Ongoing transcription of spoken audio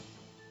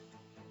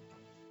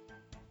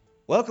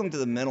Welcome to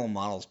the Mental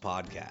Models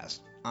Podcast.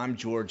 I'm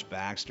George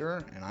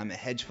Baxter, and I'm a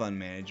hedge fund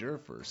manager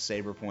for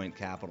Sabrepoint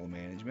Capital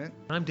Management.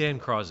 I'm Dan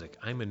Krozik.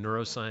 I'm a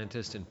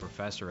neuroscientist and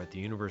professor at the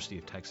University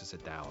of Texas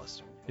at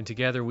Dallas. And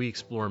together we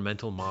explore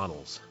mental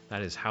models.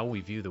 That is how we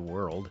view the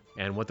world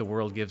and what the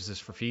world gives us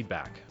for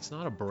feedback. It's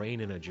not a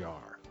brain in a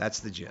jar. That's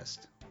the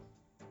gist.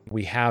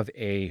 We have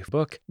a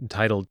book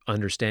entitled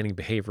Understanding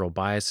Behavioral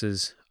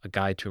Biases, A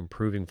Guide to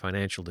Improving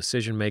Financial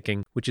Decision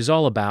Making, which is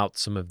all about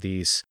some of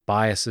these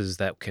biases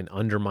that can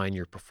undermine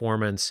your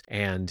performance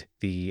and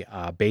the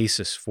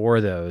basis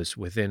for those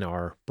within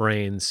our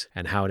brains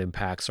and how it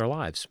impacts our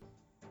lives.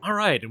 All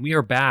right, and we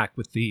are back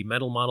with the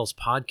Mental Models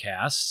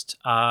Podcast.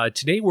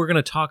 Today we're going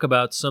to talk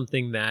about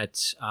something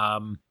that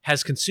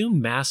has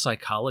consumed mass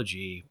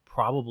psychology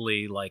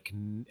probably like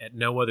at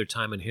no other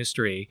time in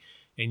history.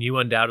 And you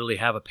undoubtedly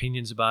have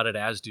opinions about it,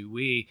 as do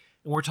we.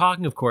 And we're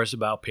talking, of course,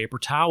 about paper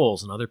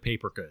towels and other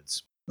paper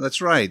goods.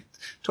 That's right.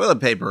 Toilet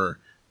paper,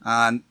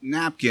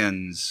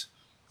 napkins,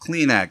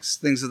 Kleenex,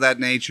 things of that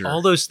nature.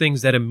 All those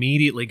things that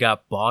immediately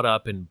got bought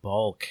up in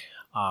bulk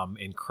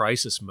in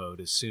crisis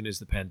mode as soon as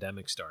the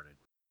pandemic started.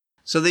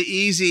 So the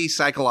easy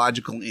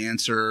psychological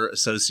answer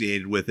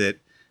associated with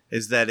it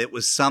is that it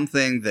was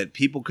something that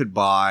people could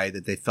buy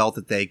that they felt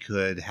that they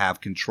could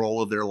have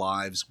control of their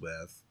lives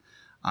with.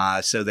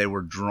 So they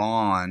were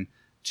drawn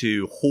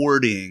to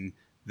hoarding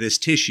this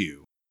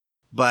tissue.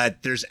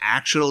 But there's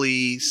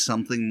actually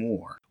something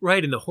more.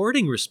 Right, and the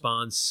hoarding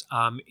response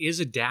is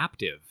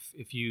adaptive.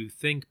 If you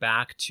think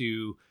back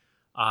to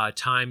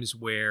times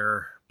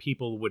where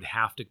people would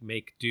have to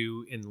make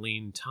do in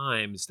lean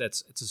times,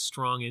 it's a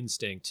strong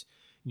instinct.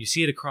 And you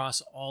see it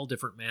across all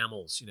different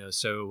mammals,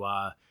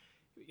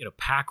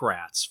 pack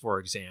rats, for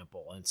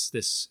example. And it's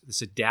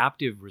this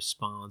adaptive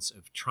response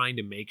of trying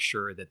to make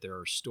sure that there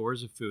are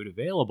stores of food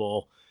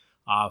available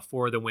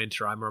for the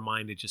winter. I'm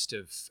reminded just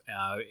of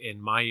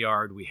in my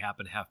yard, we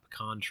happen to have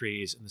pecan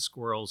trees, and the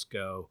squirrels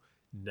go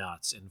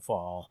nuts in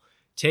fall,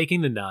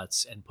 taking the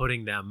nuts and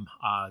putting them,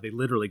 they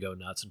literally go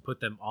nuts and put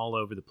them all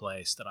over the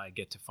place that I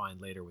get to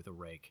find later with a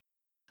rake.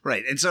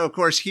 Right. And so, of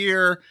course,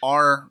 here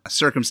our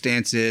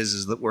circumstances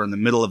is that we're in the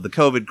middle of the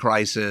COVID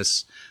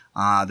crisis.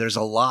 There's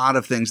a lot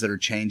of things that are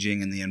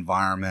changing in the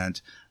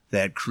environment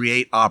that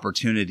create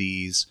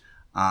opportunities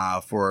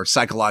for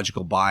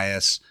psychological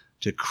bias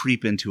to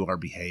creep into our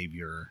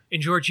behavior.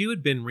 And George, you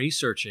had been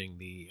researching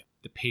the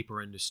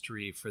paper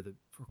industry for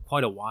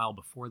quite a while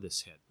before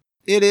this hit.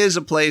 It is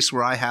a place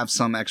where I have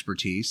some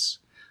expertise,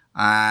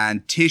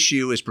 and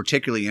tissue is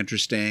particularly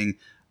interesting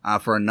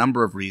for a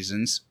number of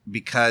reasons,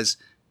 because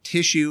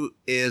tissue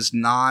is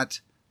not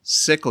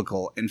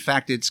cyclical. In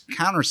fact, it's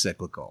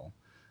countercyclical.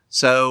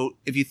 So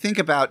if you think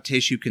about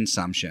tissue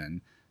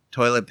consumption,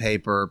 toilet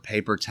paper,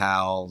 paper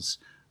towels,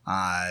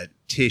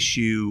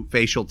 tissue,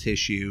 facial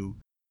tissue,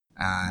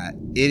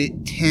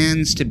 it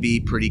tends to be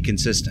pretty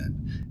consistent.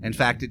 In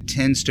fact, it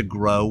tends to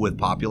grow with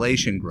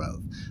population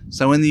growth.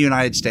 So in the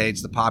United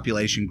States, the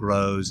population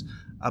grows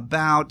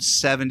about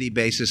 70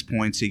 basis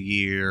points a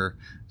year.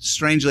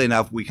 Strangely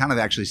enough, we kind of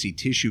actually see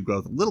tissue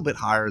growth a little bit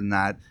higher than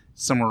that,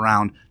 somewhere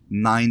around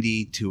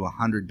 90 to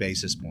 100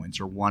 basis points,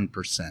 or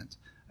 1%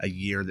 a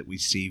year that we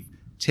see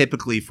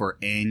typically for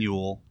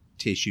annual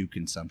tissue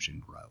consumption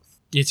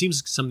growth. It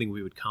seems something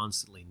we would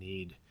constantly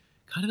need,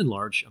 kind of in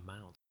large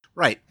amounts.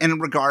 Right.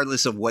 And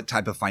regardless of what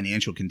type of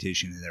financial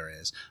condition there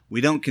is, we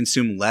don't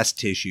consume less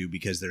tissue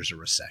because there's a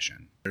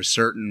recession. There's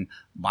certain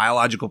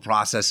biological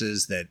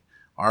processes that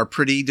are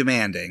pretty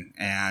demanding,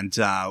 and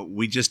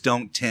we just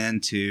don't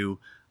tend to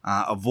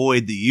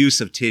avoid the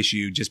use of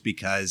tissue just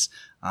because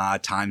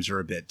times are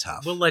a bit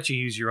tough. We'll let you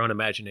use your own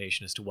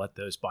imagination as to what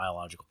those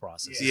biological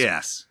processes are.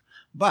 Yes.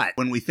 But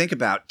when we think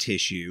about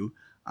tissue,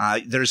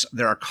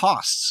 there are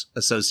costs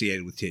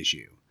associated with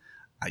tissue.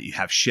 You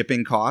have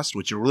shipping costs,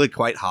 which are really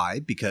quite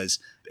high, because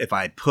if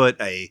I put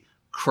a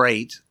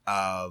crate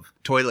of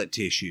toilet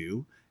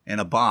tissue in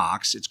a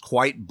box, it's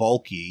quite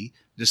bulky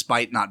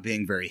despite not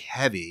being very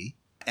heavy.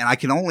 And I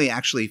can only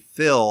actually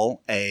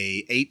fill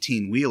a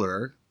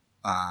 18-wheeler,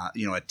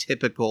 a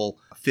typical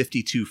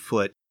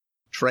 52-foot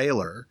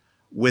trailer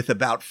with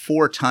about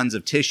 4 tons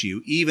of tissue,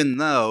 even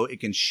though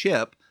it can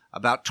ship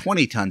about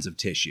 20 tons of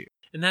tissue.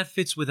 And that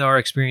fits with our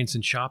experience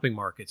in shopping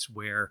markets,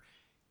 where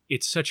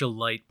it's such a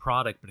light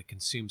product, but it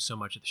consumes so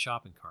much of the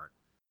shopping cart.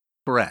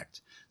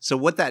 Correct. So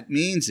what that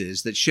means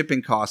is that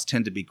shipping costs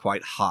tend to be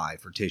quite high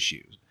for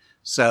tissues.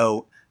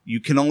 So you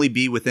can only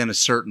be within a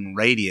certain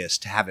radius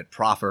to have it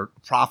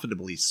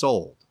profitably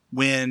sold.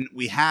 When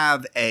we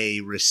have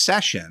a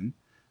recession,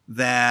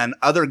 then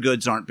other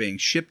goods aren't being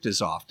shipped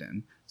as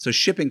often, so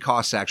shipping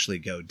costs actually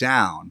go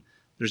down.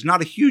 There's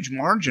not a huge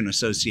margin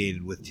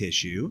associated with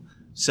tissue,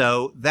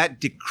 so that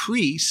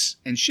decrease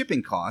in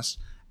shipping costs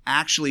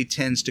actually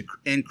tends to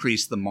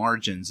increase the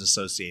margins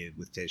associated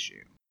with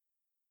tissue.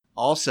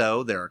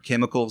 Also, there are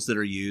chemicals that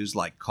are used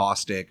like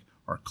caustic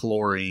or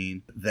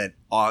chlorine that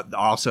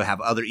also have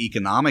other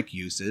economic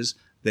uses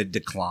that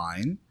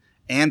decline,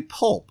 and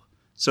pulp.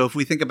 So if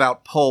we think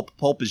about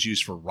pulp is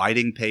used for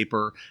writing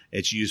paper.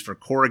 It's used for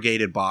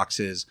corrugated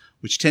boxes,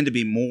 which tend to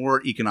be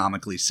more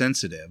economically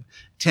sensitive.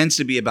 Tends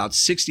to be about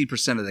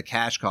 60% of the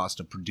cash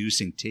cost of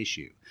producing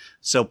tissue.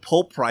 So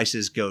pulp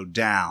prices go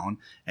down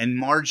and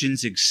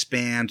margins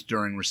expand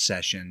during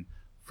recession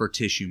for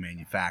tissue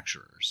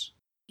manufacturers.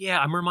 Yeah,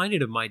 I'm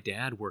reminded of my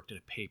dad worked at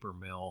a paper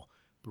mill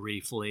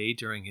briefly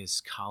during his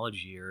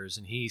college years,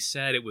 and he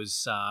said it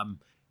was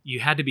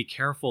you had to be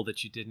careful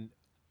that you didn't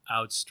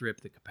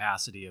outstrip the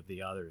capacity of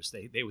the others.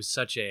 It was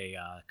such a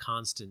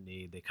constant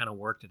need. They kind of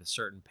worked at a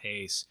certain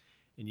pace,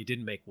 and you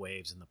didn't make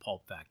waves in the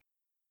pulp factory.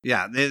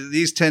 Yeah,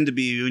 these tend to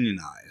be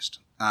unionized.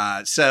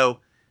 So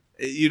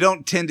you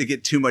don't tend to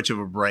get too much of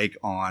a break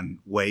on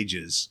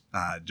wages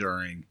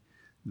during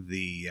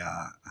the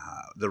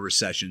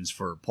recessions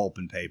for pulp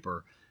and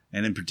paper,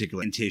 and in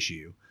particular in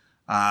tissue.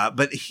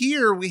 But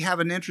here we have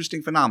an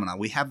interesting phenomenon.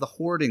 We have the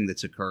hoarding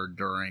that's occurred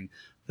during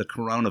the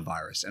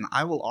coronavirus. And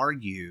I will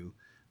argue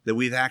that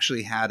we've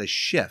actually had a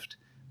shift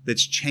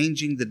that's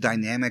changing the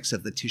dynamics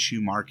of the tissue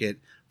market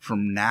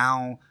from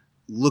now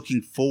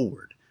looking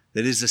forward.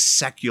 That is a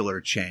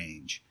secular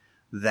change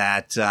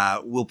that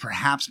will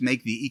perhaps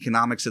make the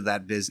economics of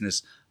that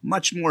business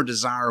much more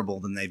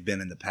desirable than they've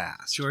been in the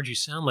past. George, you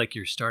sound like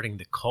you're starting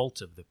the cult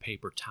of the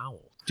paper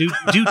towel.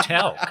 Do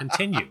tell.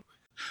 Continue.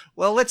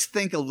 Well, let's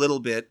think a little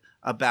bit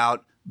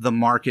about the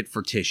market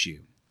for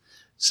tissue.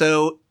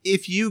 So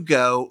if you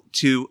go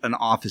to an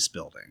office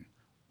building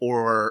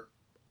or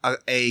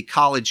a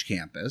college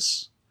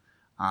campus,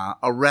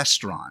 a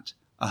restaurant,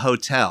 a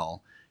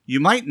hotel, you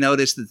might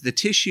notice that the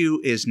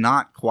tissue is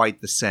not quite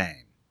the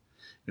same.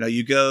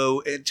 You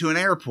go to an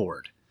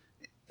airport.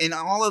 In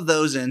all of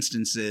those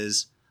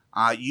instances,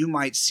 you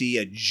might see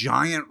a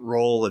giant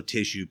roll of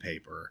tissue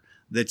paper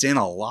that's in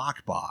a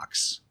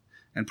lockbox.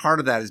 And part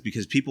of that is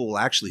because people will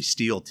actually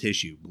steal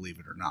tissue, believe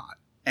it or not.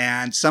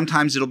 And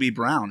sometimes it'll be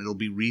brown. It'll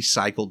be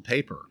recycled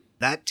paper.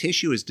 That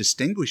tissue is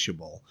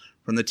distinguishable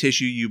from the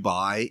tissue you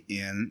buy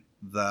in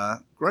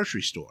the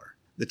grocery store.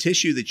 The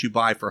tissue that you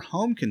buy for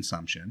home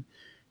consumption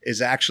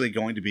is actually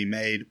going to be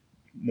made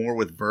more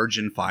with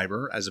virgin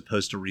fiber as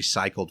opposed to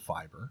recycled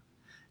fiber.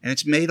 And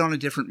it's made on a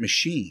different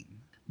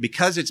machine.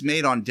 Because it's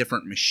made on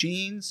different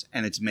machines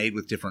and it's made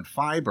with different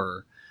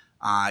fiber,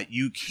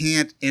 you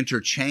can't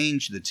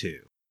interchange the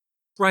two.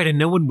 Right, and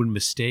no one would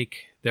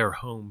mistake their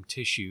home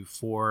tissue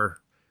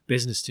for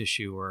business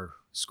tissue or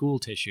school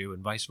tissue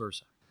and vice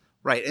versa.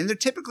 Right, and they're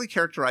typically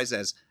characterized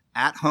as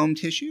at-home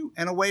tissue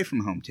and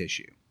away-from-home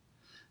tissue.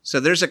 So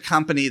there's a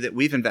company that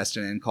we've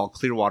invested in called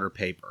Clearwater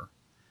Paper.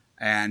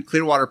 And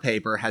Clearwater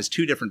Paper has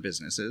two different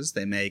businesses.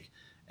 They make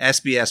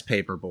SBS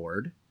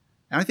paperboard.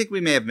 And I think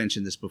we may have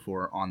mentioned this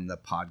before on the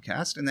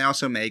podcast. And they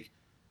also make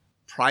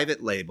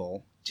private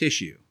label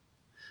tissue.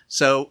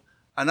 So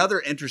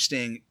another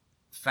interesting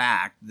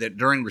fact that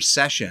during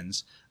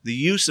recessions, the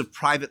use of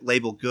private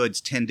label goods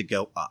tend to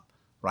go up,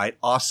 right?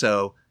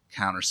 Also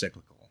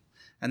countercyclical.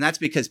 And that's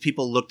because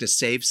people look to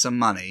save some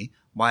money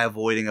by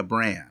avoiding a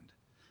brand.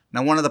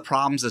 Now, one of the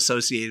problems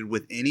associated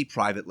with any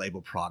private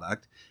label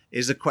product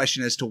is the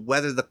question as to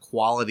whether the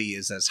quality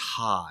is as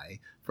high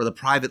for the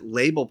private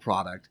label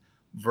product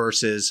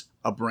versus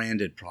a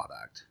branded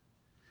product.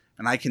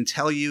 And I can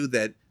tell you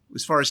that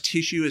as far as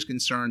tissue is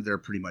concerned, they're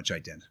pretty much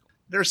identical.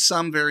 There's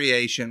some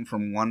variation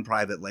from one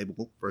private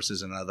label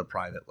versus another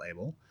private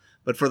label.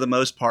 But for the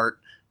most part,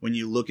 when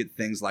you look at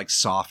things like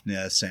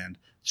softness and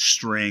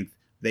strength,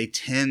 they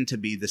tend to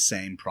be the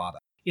same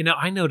product.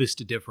 I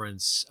noticed a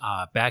difference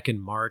back in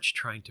March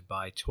trying to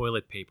buy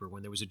toilet paper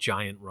when there was a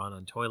giant run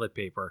on toilet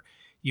paper.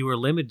 You were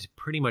limited to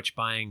pretty much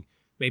buying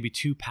maybe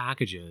 2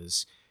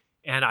 packages.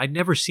 And I'd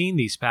never seen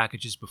these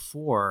packages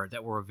before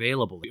that were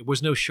available. It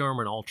was no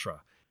Sherman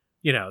Ultra,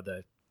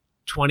 the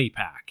 20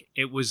 pack.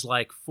 It was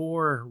like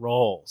 4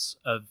 rolls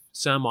of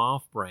some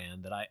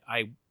off-brand that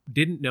I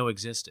didn't know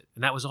existed.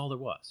 And that was all there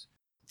was.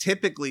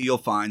 Typically, you'll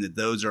find that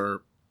those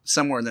are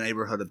somewhere in the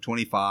neighborhood of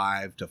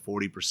 25 to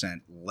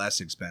 40%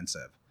 less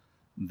expensive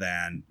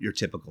than your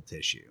typical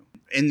tissue.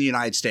 In the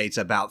United States,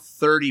 about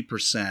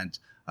 30%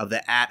 of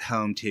the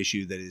at-home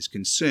tissue that is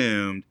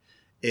consumed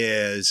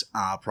is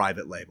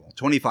private label,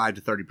 25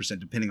 to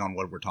 30%, depending on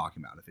what we're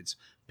talking about. If it's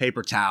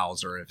paper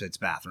towels or if it's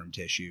bathroom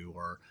tissue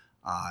or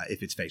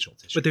if it's facial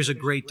tissue. But there's a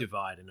great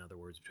divide, in other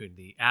words, between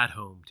the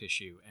at-home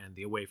tissue and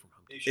the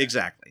away-from-home tissue.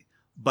 Exactly.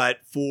 But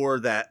for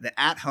the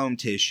at-home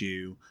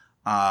tissue,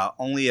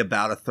 only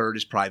about a third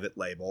is private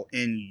label.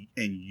 In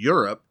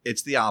Europe,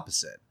 it's the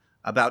opposite.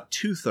 About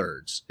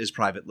 2/3 is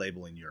private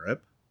label in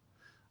Europe.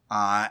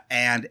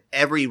 And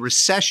every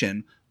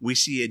recession, we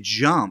see a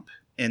jump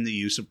in the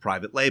use of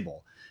private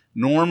label.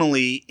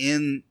 Normally,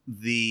 in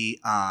the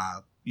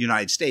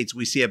United States,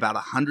 we see about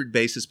 100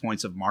 basis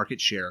points of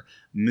market share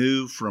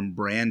move from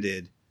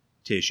branded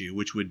tissue,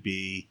 which would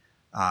be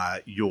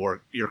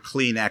your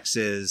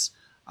Kleenexes,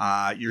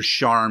 your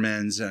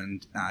Charmins,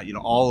 and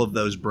all of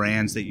those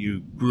brands that you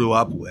grew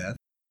up with.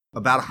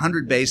 About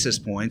 100 basis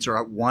points, or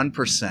at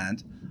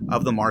 1%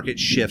 of the market,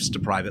 shifts to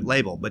private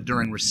label. But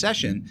during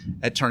recession,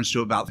 it turns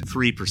to about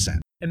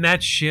 3%. And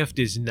that shift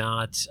is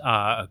not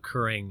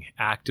occurring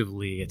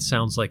actively. It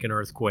sounds like an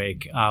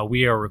earthquake.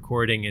 We are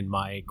recording in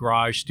my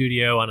garage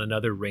studio on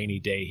another rainy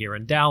day here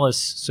in Dallas,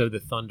 so the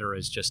thunder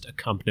is just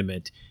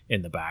accompaniment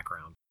in the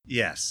background.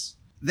 Yes.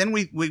 Then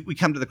we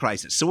come to the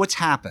crisis. So what's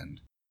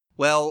happened?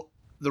 Well,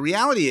 the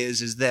reality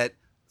is that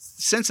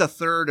since a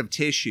third of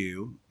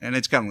tissue, and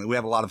we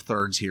have a lot of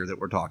thirds here that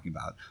we're talking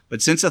about,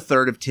 but since a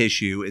third of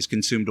tissue is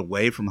consumed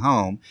away from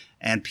home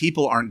and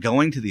people aren't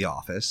going to the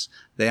office,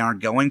 they aren't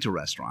going to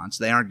restaurants,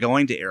 they aren't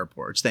going to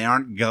airports, they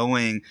aren't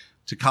going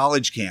to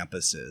college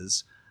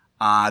campuses,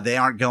 they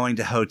aren't going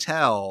to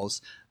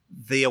hotels,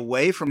 the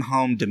away from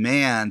home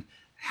demand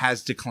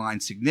has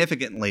declined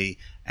significantly,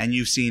 and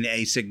you've seen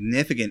a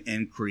significant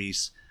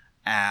increase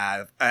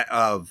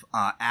of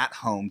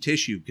at-home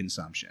tissue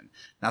consumption.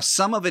 Now,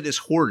 some of it is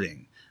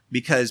hoarding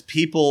because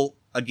people,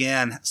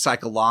 again,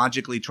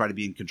 psychologically try to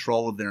be in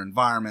control of their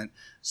environment.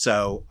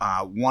 So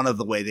one of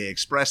the way they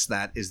express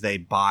that is they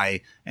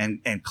buy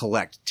and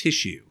collect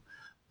tissue.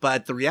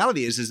 But the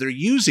reality is they're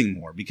using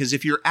more, because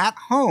if you're at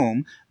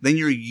home, then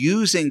you're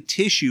using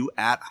tissue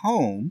at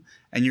home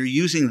and you're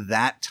using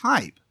that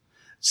type.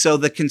 So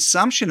the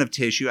consumption of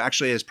tissue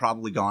actually has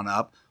probably gone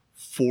up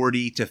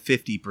 40 to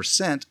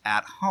 50%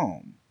 at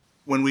home.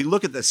 When we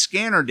look at the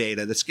scanner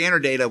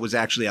data was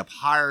actually up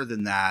higher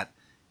than that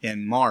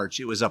in March.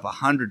 It was up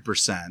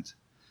 100%.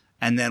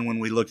 And then when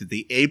we looked at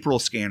the April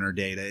scanner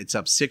data, it's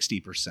up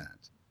 60%.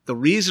 The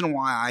reason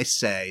why I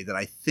say that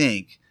I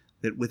think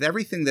that with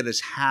everything that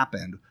has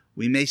happened,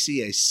 we may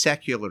see a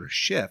secular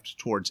shift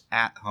towards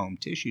at-home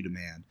tissue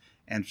demand,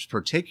 and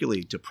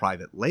particularly to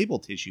private label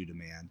tissue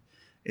demand,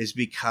 is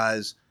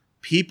because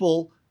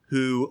people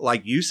who,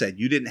 like you said,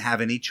 you didn't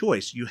have any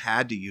choice. You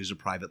had to use a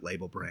private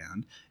label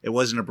brand. It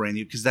wasn't a brand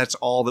new, because that's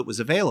all that was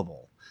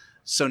available.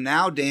 So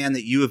now, Dan,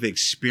 that you have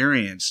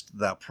experienced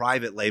the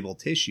private label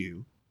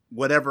tissue,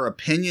 whatever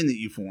opinion that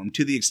you formed,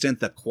 to the extent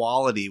the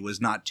quality was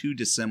not too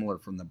dissimilar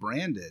from the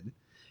branded,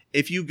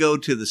 if you go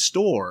to the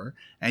store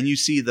and you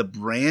see the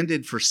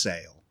branded for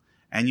sale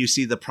and you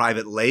see the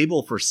private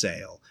label for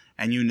sale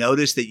and you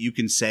notice that you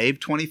can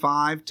save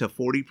 25 to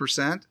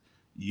 40%,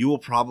 you will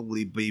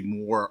probably be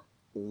more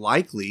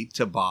likely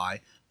to buy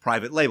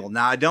private label.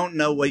 Now, I don't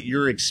know what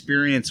your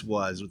experience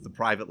was with the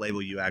private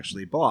label you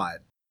actually bought.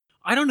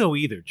 I don't know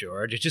either,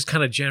 George. It just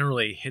kind of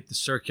generally hit the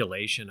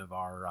circulation of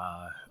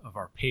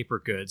our paper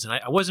goods, and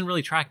I wasn't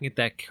really tracking it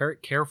that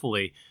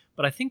carefully.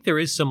 But I think there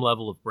is some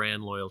level of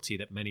brand loyalty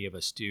that many of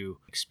us do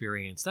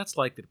experience. That's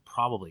likely to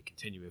probably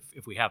continue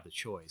if we have the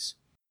choice.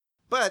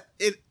 But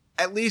it,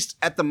 at least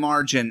at the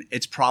margin,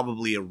 it's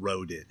probably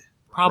eroded.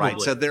 Probably.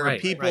 Right? So there are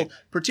people,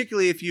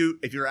 particularly if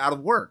you're out of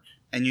work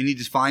and you need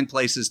to find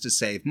places to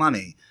save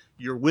money,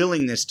 your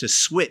willingness to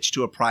switch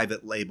to a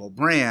private label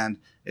brand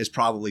is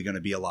probably going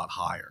to be a lot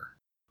higher.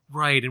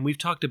 Right, and we've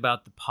talked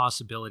about the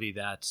possibility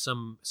that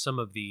some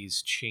of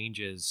these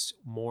changes,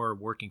 more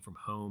working from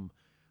home,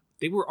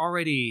 they were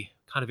already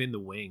kind of in the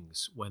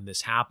wings when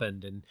this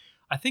happened. And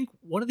I think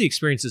one of the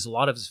experiences a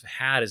lot of us have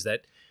had is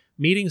that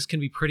meetings can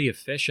be pretty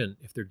efficient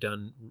if they're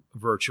done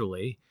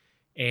virtually.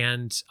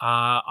 And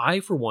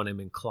I, for one, am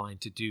inclined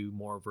to do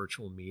more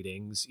virtual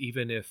meetings,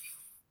 even if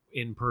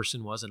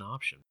in-person was an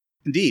option.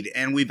 Indeed.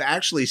 And we've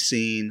actually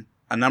seen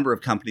a number of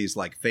companies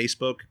like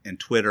Facebook and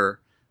Twitter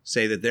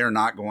say that they're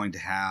not going to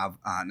have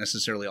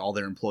necessarily all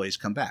their employees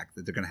come back,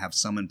 that they're going to have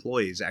some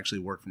employees actually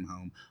work from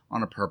home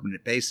on a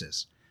permanent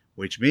basis,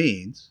 which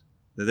means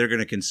that they're going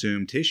to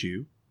consume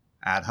tissue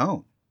at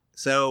home.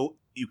 So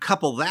you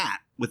couple that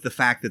with the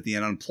fact that the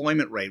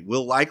unemployment rate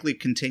will likely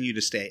continue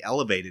to stay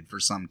elevated for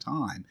some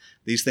time.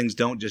 These things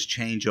don't just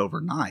change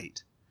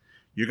overnight.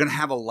 You're going to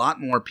have a lot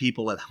more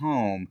people at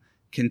home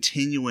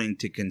continuing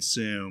to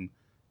consume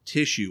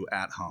tissue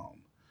at home.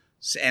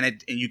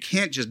 And you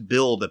can't just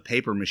build a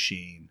paper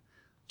machine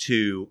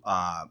to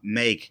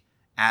make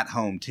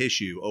at-home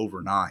tissue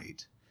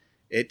overnight.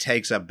 It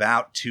takes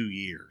about 2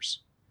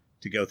 years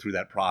to go through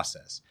that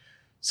process.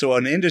 So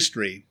an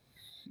industry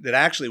that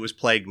actually was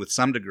plagued with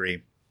some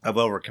degree of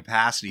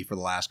overcapacity for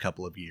the last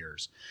couple of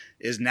years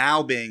is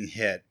now being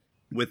hit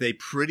with a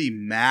pretty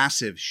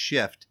massive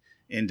shift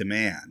in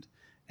demand.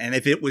 And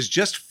if it was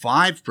just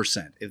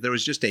 5%, if there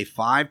was just a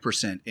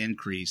 5%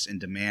 increase in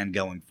demand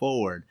going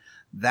forward,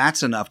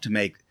 that's enough to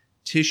make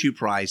tissue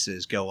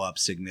prices go up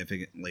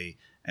significantly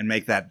and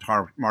make that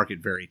market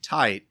very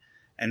tight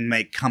and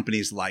make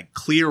companies like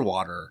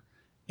Clearwater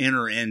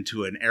enter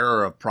into an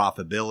era of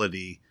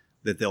profitability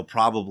that they'll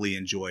probably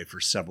enjoy for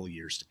several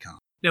years to come.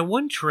 Now,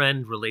 one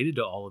trend related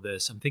to all of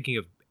this, I'm thinking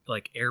of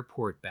like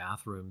airport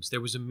bathrooms.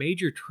 There was a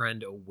major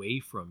trend away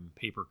from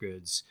paper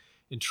goods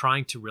in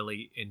trying to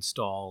really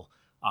install,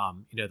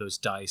 those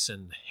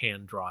Dyson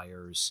hand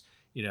dryers,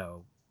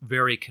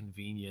 very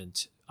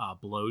convenient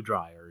blow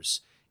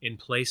dryers in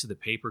place of the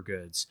paper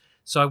goods.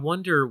 So I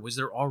wonder, was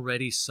there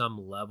already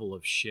some level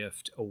of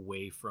shift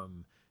away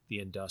from the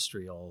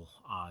industrial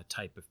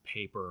type of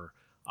paper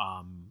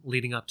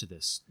leading up to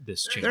this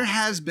change? There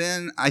has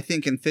been, I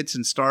think, in fits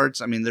and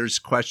starts. I mean, there's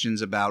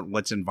questions about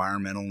what's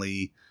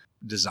environmentally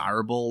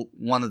desirable.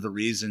 One of the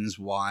reasons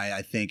why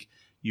I think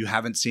you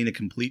haven't seen a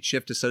complete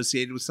shift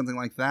associated with something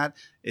like that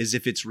is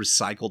if it's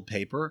recycled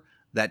paper,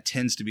 that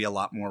tends to be a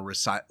lot more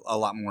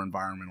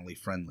environmentally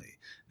friendly.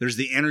 There's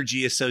the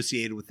energy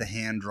associated with the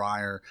hand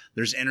dryer.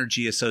 There's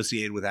energy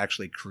associated with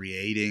actually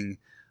creating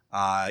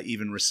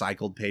even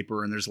recycled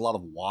paper, and there's a lot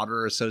of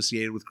water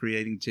associated with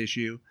creating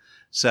tissue.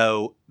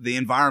 So the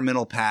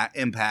environmental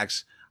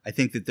impacts, I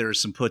think that there's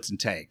some puts and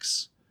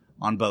takes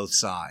on both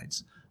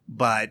sides.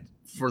 But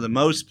for the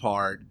most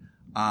part,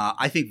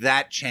 I think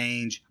that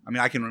change, I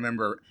mean, I can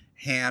remember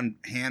hand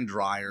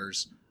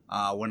dryers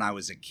when I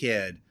was a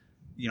kid.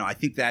 I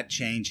think that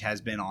change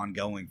has been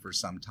ongoing for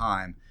some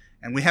time.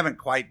 And we haven't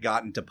quite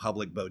gotten to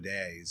public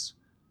bidets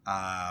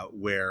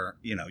where,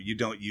 you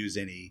don't use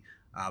any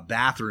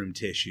bathroom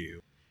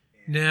tissue.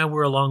 No,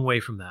 we're a long way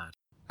from that.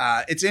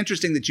 It's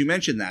interesting that you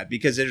mentioned that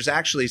because there's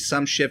actually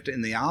some shift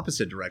in the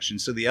opposite direction.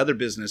 So the other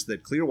business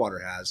that Clearwater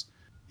has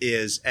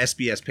is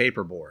SBS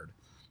paperboard.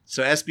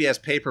 So SBS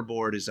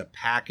paperboard is a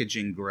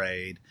packaging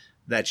grade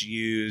that's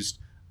used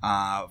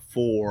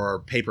for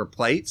paper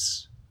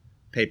plates,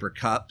 paper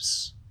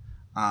cups,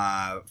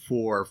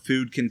 for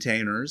food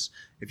containers.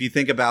 If you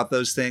think about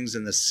those things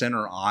in the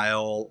center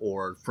aisle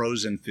or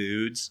frozen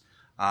foods,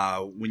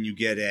 when you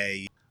get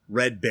a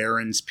Red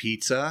Baron's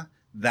pizza,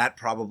 that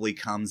probably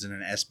comes in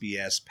an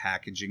SBS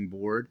packaging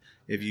board.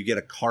 If you get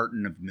a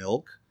carton of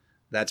milk,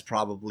 that's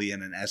probably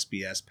in an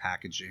SBS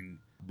packaging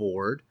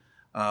board.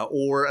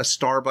 Or a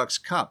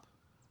Starbucks cup,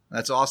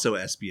 that's also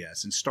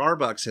SBS. And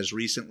Starbucks has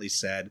recently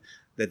said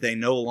that they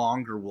no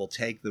longer will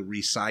take the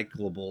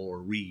recyclable or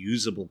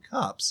reusable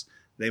cups.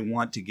 They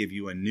want to give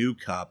you a new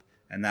cup,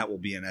 and that will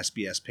be an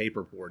SBS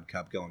paperboard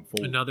cup going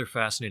forward. Another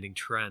fascinating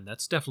trend.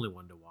 That's definitely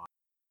one to watch.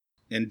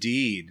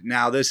 Indeed.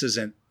 Now, this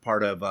isn't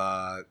part of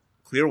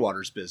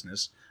Clearwater's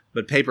business,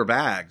 but paper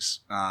bags,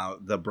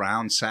 the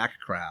brown sack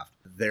craft.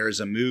 There's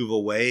a move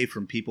away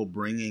from people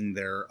bringing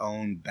their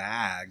own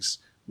bags,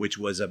 which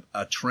was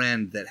a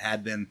trend that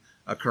had been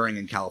occurring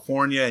in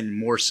California and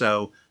more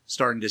so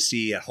starting to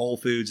see at Whole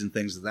Foods and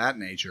things of that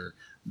nature.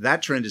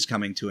 That trend is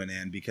coming to an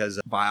end because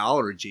of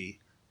biology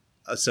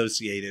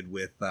associated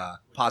with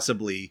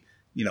possibly,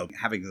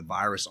 having the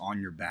virus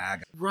on your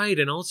bag. Right.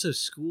 And also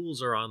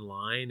schools are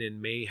online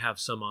and may have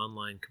some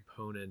online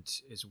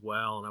component as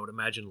well. And I would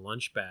imagine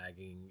lunch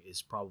bagging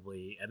is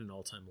probably at an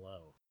all-time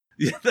low.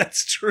 Yeah,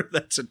 that's true.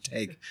 That's a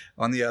take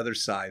on the other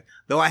side.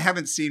 Though I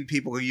haven't seen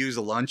people who use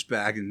a lunch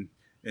bag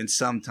in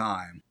some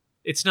time.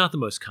 It's not the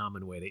most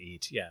common way to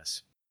eat,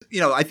 yes.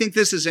 I think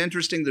this is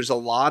interesting. There's a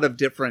lot of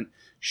different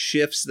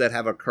shifts that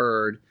have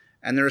occurred,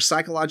 and there are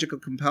psychological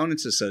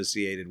components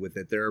associated with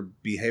it. There are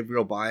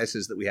behavioral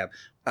biases that we have.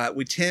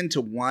 We tend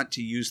to want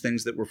to use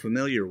things that we're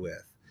familiar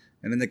with.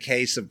 And in the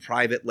case of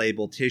private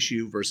label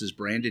tissue versus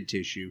branded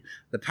tissue,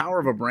 the power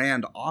of a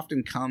brand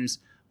often comes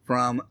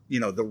from,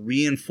 the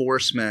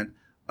reinforcement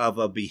of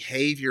a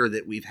behavior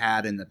that we've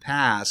had in the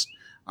past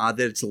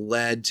that's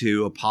led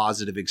to a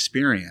positive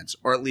experience,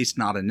 or at least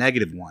not a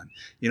negative one.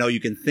 You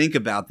can think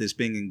about this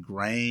being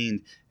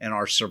ingrained in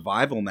our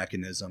survival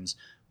mechanisms.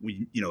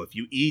 If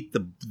you eat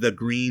the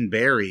green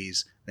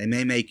berries, they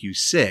may make you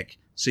sick,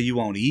 so you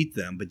won't eat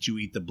them, but you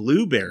eat the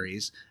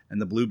blueberries,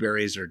 and the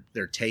blueberries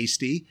they're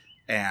tasty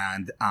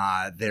and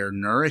they're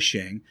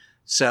nourishing.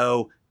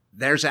 So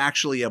there's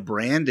actually a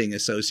branding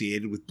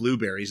associated with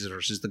blueberries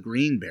versus the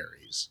green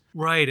berries.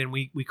 Right, and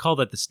we call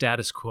that the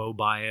status quo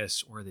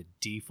bias or the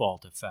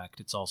default effect.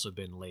 It's also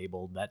been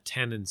labeled that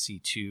tendency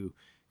to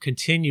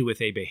continue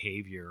with a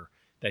behavior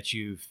that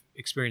you've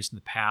experienced in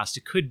the past.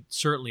 It could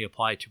certainly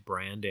apply to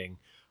branding.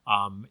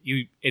 And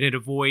it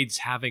avoids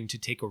having to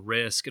take a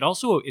risk. It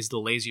also is the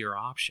lazier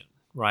option,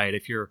 right?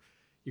 If you're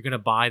going to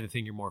buy the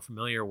thing you're more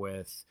familiar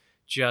with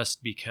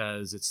just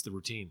because it's the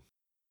routine.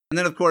 And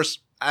then, of course,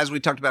 as we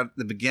talked about at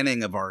the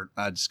beginning of our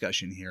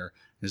discussion here,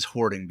 is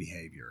hoarding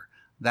behavior.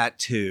 That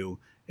too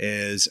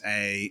is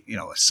a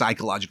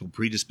psychological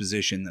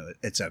predisposition.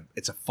 It's a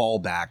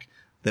fallback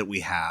that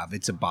we have.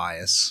 It's a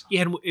bias.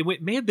 Yeah, and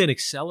it may have been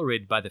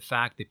accelerated by the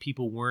fact that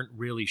people weren't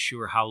really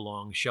sure how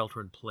long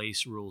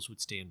shelter-in-place rules would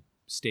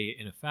stay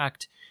in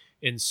effect,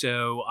 and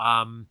so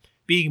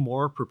being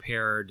more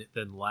prepared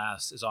than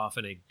less is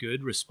often a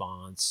good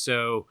response.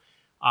 So.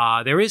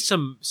 There is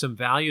some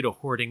value to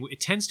hoarding.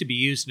 It tends to be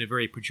used in a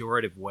very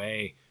pejorative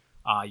way.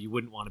 You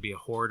wouldn't want to be a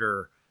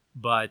hoarder,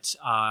 but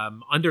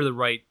under the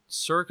right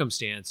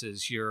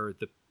circumstances, you're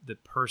the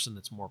person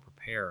that's more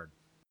prepared.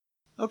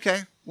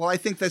 Okay. Well, I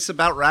think this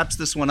about wraps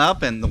this one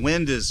up, and the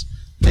wind is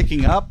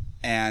picking up,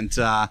 and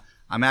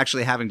I'm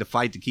actually having to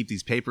fight to keep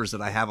these papers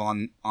that I have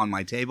on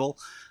my table.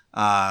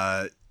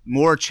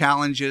 More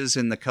challenges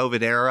in the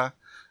COVID era.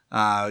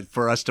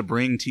 For us to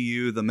bring to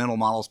you the Mental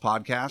Models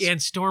podcast.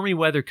 And stormy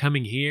weather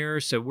coming here,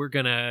 so we're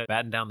going to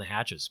batten down the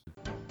hatches.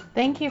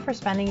 Thank you for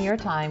spending your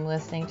time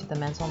listening to the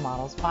Mental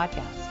Models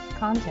podcast.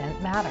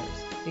 Content matters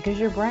because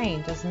your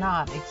brain does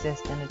not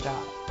exist in a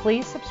jar.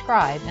 Please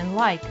subscribe and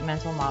like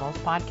Mental Models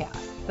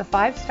podcast. The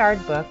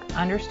 5-starred book,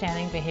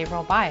 Understanding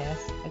Behavioral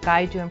Bias, A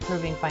Guide to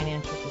Improving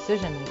Financial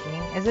Decision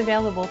Making, is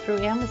available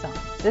through Amazon.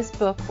 This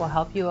book will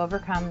help you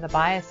overcome the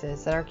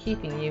biases that are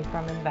keeping you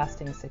from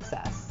investing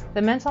success.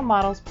 The Mental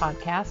Models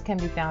podcast can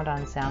be found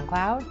on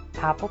SoundCloud,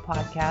 Apple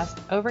Podcast,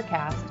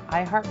 Overcast,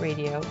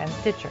 iHeartRadio, and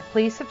Stitcher.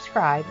 Please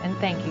subscribe and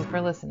thank you for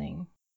listening.